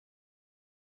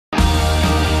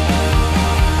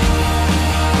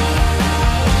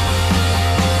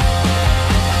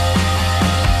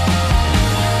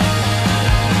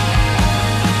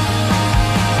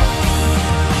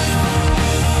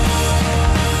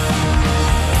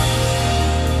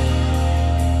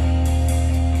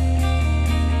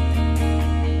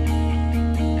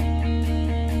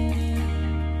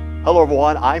Hello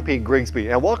everyone, I'm Pete Grigsby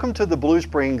and welcome to the Blue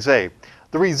Springs 8.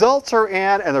 The results are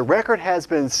in and the record has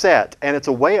been set, and it's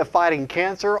a way of fighting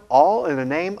cancer, all in the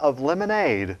name of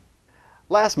lemonade.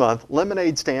 Last month,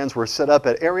 lemonade stands were set up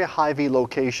at area Hy-Vee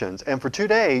locations, and for 2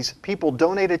 days, people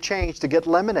donated change to get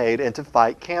lemonade and to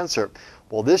fight cancer.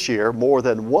 Well, this year, more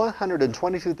than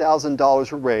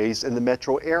 $122,000 were raised in the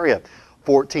metro area,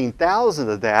 $14,000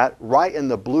 of that right in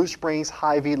the Blue Springs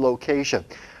Hy-Vee location.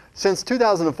 Since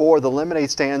 2004, the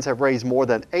lemonade stands have raised more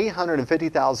than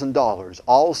 $850,000,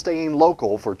 all staying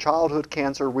local for childhood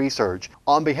cancer research.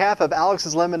 On behalf of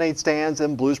Alex's Lemonade Stands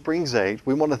and Blue Springs 8,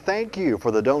 we want to thank you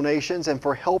for the donations and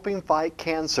for helping fight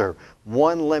cancer,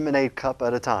 one lemonade cup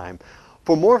at a time.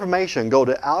 For more information, go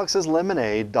to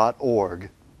alexslemonade.org.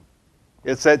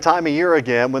 It's that time of year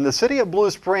again when the city of Blue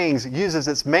Springs uses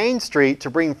its main street to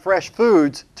bring fresh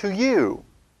foods to you.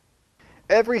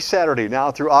 Every Saturday now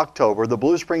through October, the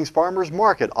Blue Springs Farmers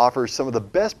Market offers some of the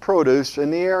best produce in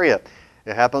the area.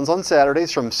 It happens on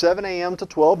Saturdays from 7 a.m. to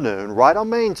 12 noon right on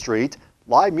Main Street.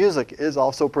 Live music is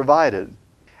also provided.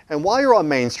 And while you're on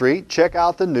Main Street, check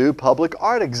out the new public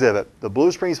art exhibit. The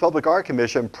Blue Springs Public Art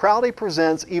Commission proudly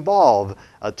presents Evolve,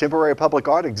 a temporary public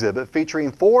art exhibit featuring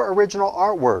 4 original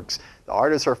artworks. The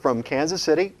artists are from Kansas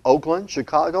City, Oakland,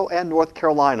 Chicago, and North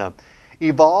Carolina.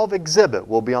 Evolve exhibit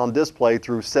will be on display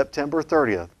through September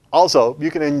 30th. Also, you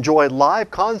can enjoy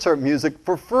live concert music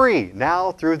for free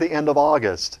now through the end of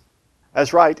August.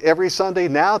 That's right, every Sunday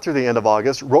now through the end of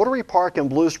August, Rotary Park in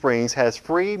Blue Springs has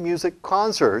free music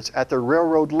concerts at the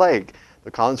Railroad Lake. The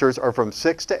concerts are from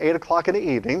 6 to 8 o'clock in the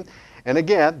evening, and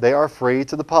again, they are free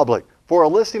to the public. For a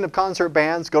listing of concert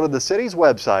bands, go to the city's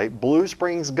website,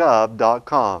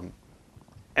 bluespringsgov.com.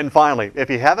 And finally, if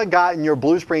you haven't gotten your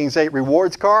Blue Springs 8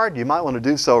 rewards card, you might want to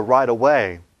do so right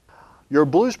away. Your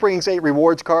Blue Springs 8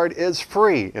 rewards card is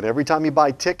free, and every time you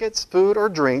buy tickets, food, or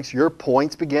drinks, your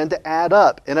points begin to add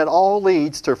up, and it all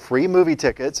leads to free movie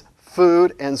tickets,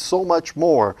 food, and so much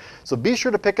more. So be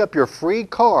sure to pick up your free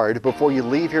card before you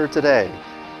leave here today.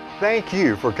 Thank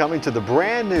you for coming to the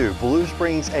brand new Blue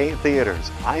Springs 8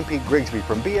 theaters. I'm Pete Grigsby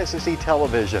from BSSD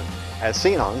Television, as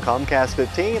seen on Comcast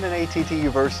 15 and ATT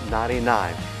Uverse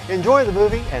 99. Enjoy the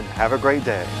movie and have a great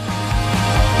day.